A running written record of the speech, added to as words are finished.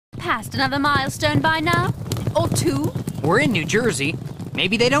passed another milestone by now? Or two? We're in New Jersey.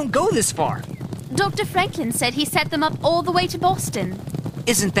 Maybe they don't go this far. Dr. Franklin said he set them up all the way to Boston.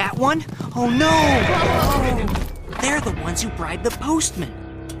 Isn't that one? Oh, no! Whoa. They're the ones who bribed the postman.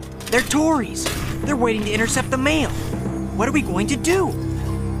 They're Tories. They're waiting to intercept the mail. What are we going to do?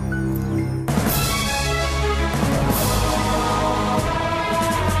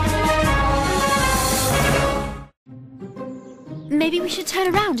 Maybe we should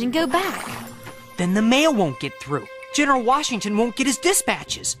turn around and go back. Then the mail won't get through. General Washington won't get his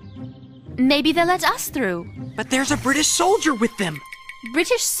dispatches. Maybe they'll let us through. But there's a British soldier with them.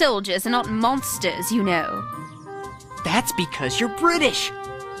 British soldiers are not monsters, you know. That's because you're British.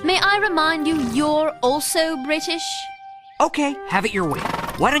 May I remind you, you're also British? Okay, have it your way.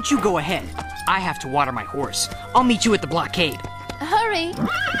 Why don't you go ahead? I have to water my horse. I'll meet you at the blockade. Hurry.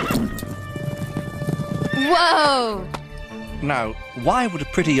 Whoa! Now, why would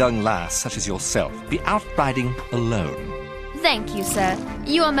a pretty young lass such as yourself be out riding alone? Thank you, sir.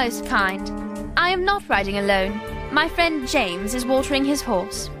 You are most kind. I am not riding alone. My friend James is watering his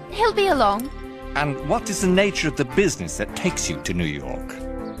horse. He'll be along. And what is the nature of the business that takes you to New York?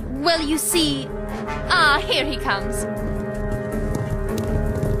 Well, you see... Ah, here he comes.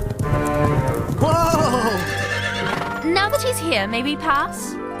 Whoa! Now that he's here, may we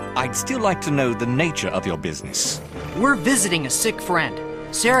pass? I'd still like to know the nature of your business. We're visiting a sick friend.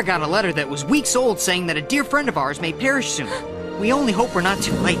 Sarah got a letter that was weeks old saying that a dear friend of ours may perish soon. We only hope we're not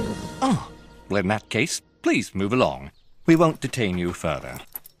too late. Oh, well, in that case, please move along. We won't detain you further.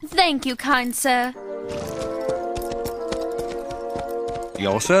 Thank you, kind sir.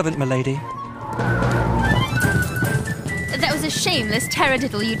 Your servant, milady. That was a shameless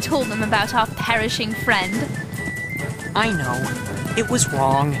taradiddle you told them about our perishing friend. I know. It was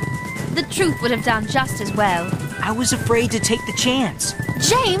wrong. The truth would have done just as well. I was afraid to take the chance.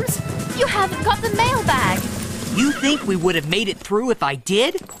 James, you haven't got the mailbag. You think we would have made it through if I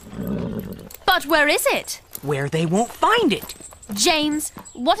did? But where is it? Where they won't find it. James,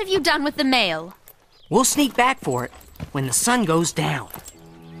 what have you done with the mail? We'll sneak back for it when the sun goes down.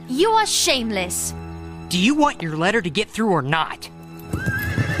 You are shameless. Do you want your letter to get through or not?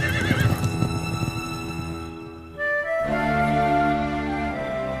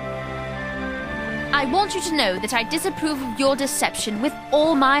 I want you to know that I disapprove of your deception with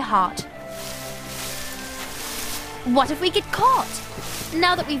all my heart. What if we get caught?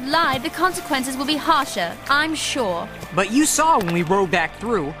 Now that we've lied, the consequences will be harsher, I'm sure. But you saw when we rode back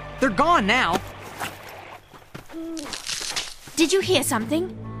through. They're gone now. Did you hear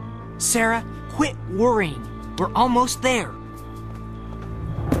something? Sarah, quit worrying. We're almost there.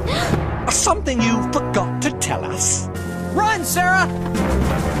 Something you forgot to tell us. Run, Sarah!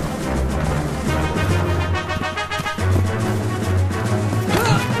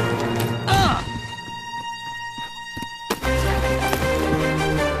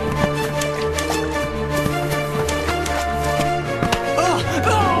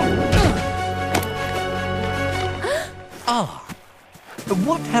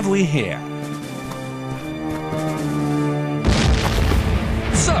 What have we here?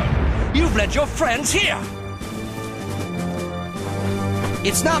 So, you've led your friends here!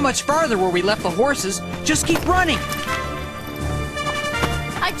 It's not much farther where we left the horses. Just keep running.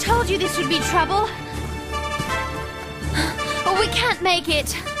 I told you this would be trouble. We can't make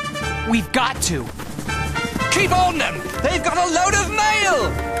it. We've got to. Keep on them! They've got a load of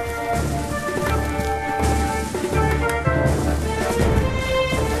mail!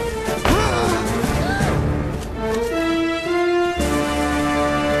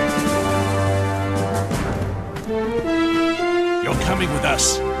 Coming with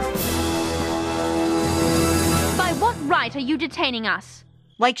us. By what right are you detaining us?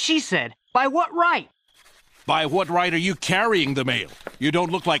 Like she said, by what right? By what right are you carrying the mail? You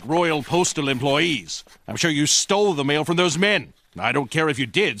don't look like Royal Postal employees. I'm sure you stole the mail from those men. I don't care if you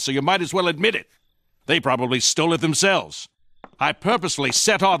did, so you might as well admit it. They probably stole it themselves. I purposely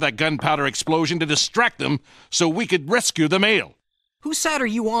set off that gunpowder explosion to distract them so we could rescue the mail. Whose side are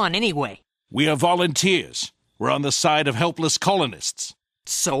you on, anyway? We are volunteers. We're on the side of helpless colonists.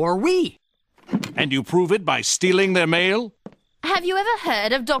 So are we. And you prove it by stealing their mail? Have you ever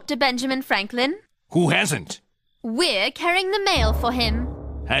heard of Dr. Benjamin Franklin? Who hasn't? We're carrying the mail for him.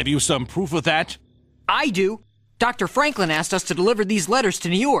 Have you some proof of that? I do. Dr. Franklin asked us to deliver these letters to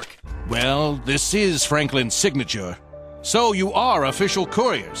New York. Well, this is Franklin's signature. So you are official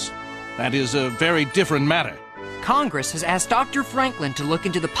couriers. That is a very different matter. Congress has asked Dr. Franklin to look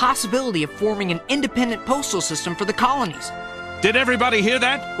into the possibility of forming an independent postal system for the colonies. Did everybody hear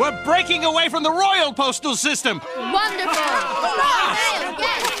that? We're breaking away from the Royal Postal System! Wonderful! Mail,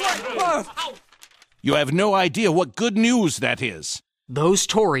 yes! You have no idea what good news that is. Those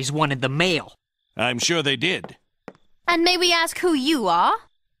Tories wanted the mail. I'm sure they did. And may we ask who you are?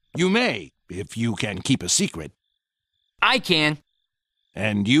 You may, if you can keep a secret. I can.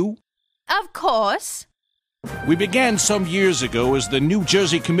 And you? Of course. We began some years ago as the New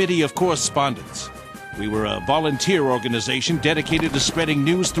Jersey Committee of Correspondence. We were a volunteer organization dedicated to spreading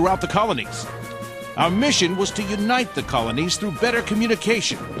news throughout the colonies. Our mission was to unite the colonies through better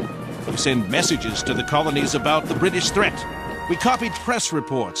communication. We send messages to the colonies about the British threat. We copied press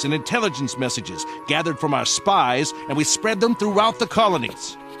reports and intelligence messages gathered from our spies, and we spread them throughout the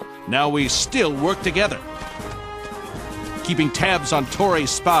colonies. Now we still work together, keeping tabs on Tory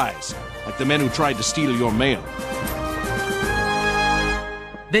spies, like the men who tried to steal your mail.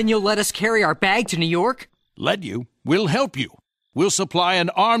 Then you'll let us carry our bag to New York? Let you? We'll help you. We'll supply an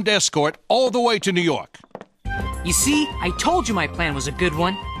armed escort all the way to New York. You see, I told you my plan was a good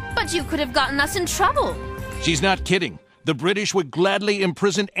one. But you could have gotten us in trouble. She's not kidding. The British would gladly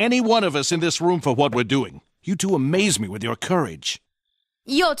imprison any one of us in this room for what we're doing. You two amaze me with your courage.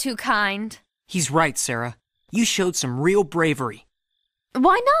 You're too kind. He's right, Sarah. You showed some real bravery.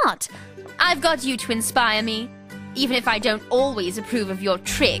 Why not? I've got you to inspire me, even if I don't always approve of your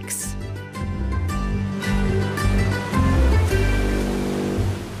tricks.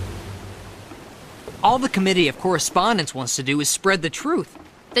 All the Committee of Correspondence wants to do is spread the truth.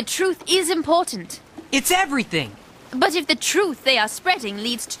 The truth is important. It's everything. But if the truth they are spreading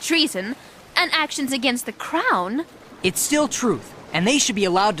leads to treason and actions against the crown... It's still truth, and they should be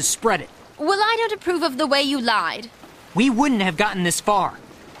allowed to spread it. Well, I don't approve of the way you lied. We wouldn't have gotten this far.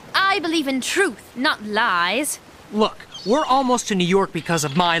 I believe in truth, not lies. Look, we're almost to New York because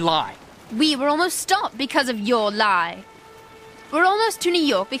of my lie. We were almost stopped because of your lie. We're almost to New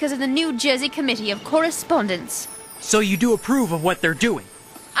York because of the New Jersey Committee of Correspondence. So you do approve of what they're doing?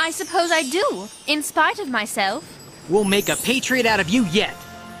 I suppose I do, in spite of myself. We'll make a patriot out of you yet.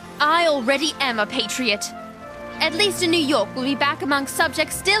 I already am a patriot. At least in New York, we'll be back among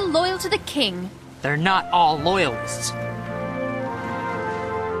subjects still loyal to the king. They're not all loyalists.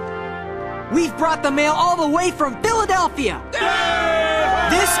 We've brought the mail all the way from Philadelphia!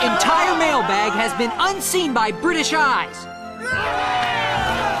 This entire mailbag has been unseen by British eyes.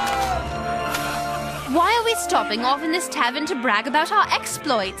 Why are we stopping off in this tavern to brag about our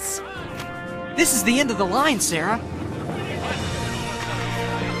exploits? This is the end of the line, Sarah.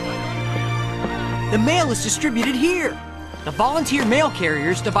 The mail is distributed here. The volunteer mail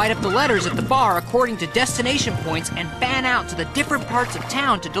carriers divide up the letters at the bar according to destination points and fan out to the different parts of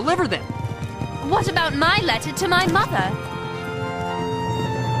town to deliver them. What about my letter to my mother?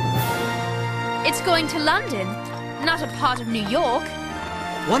 It's going to London, not a part of New York.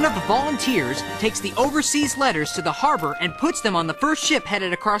 One of the volunteers takes the overseas letters to the harbor and puts them on the first ship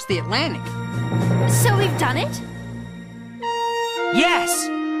headed across the Atlantic. So we've done it? Yes!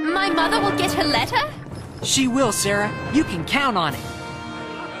 My mother will get her letter? She will, Sarah. You can count on it.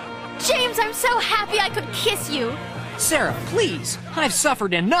 James, I'm so happy I could kiss you. Sarah, please. I've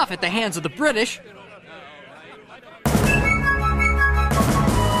suffered enough at the hands of the British.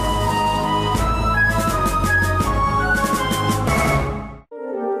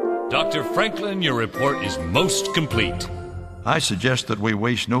 Dr. Franklin, your report is most complete. I suggest that we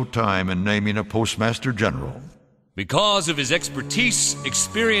waste no time in naming a Postmaster General. Because of his expertise,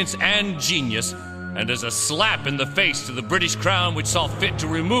 experience, and genius, and as a slap in the face to the British Crown which saw fit to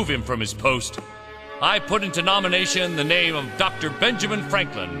remove him from his post, I put into nomination the name of Dr. Benjamin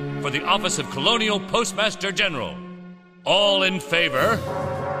Franklin for the office of Colonial Postmaster General. All in favor?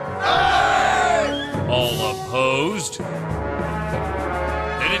 Aye! All opposed?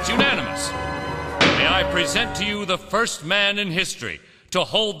 Then it's unanimous. May I present to you the first man in history to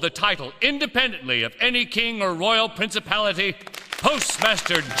hold the title independently of any king or royal principality,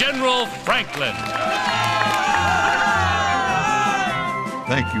 Postmaster General Franklin.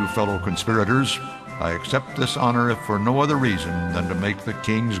 Thank you, fellow conspirators. I accept this honor if for no other reason than to make the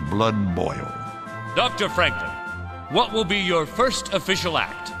king's blood boil. Dr. Franklin, what will be your first official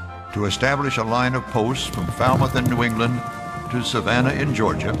act? To establish a line of posts from Falmouth in New England to Savannah in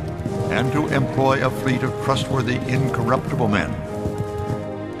Georgia, and to employ a fleet of trustworthy, incorruptible men.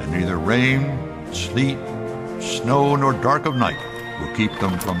 And neither rain, sleet, snow, nor dark of night will keep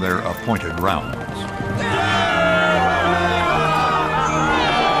them from their appointed rounds.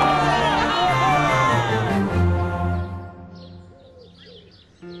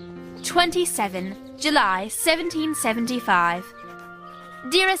 27 July 1775.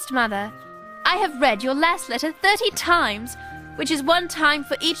 Dearest Mother, I have read your last letter 30 times, which is one time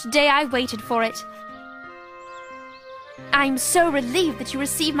for each day I waited for it. I'm so relieved that you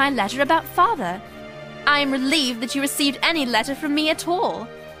received my letter about Father. I am relieved that you received any letter from me at all.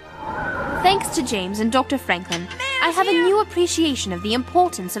 Thanks to James and Dr. Franklin, I have a new appreciation of the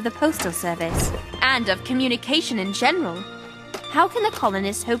importance of the postal service and of communication in general. How can the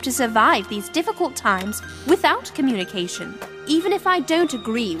colonists hope to survive these difficult times without communication? Even if I don't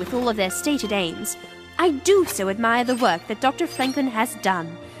agree with all of their stated aims, I do so admire the work that Dr. Franklin has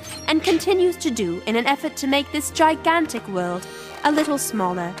done and continues to do in an effort to make this gigantic world a little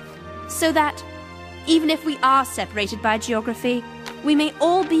smaller, so that, even if we are separated by geography, we may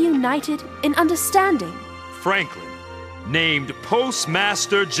all be united in understanding. Franklin, named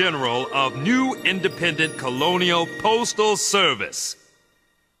Postmaster General of New Independent Colonial Postal Service.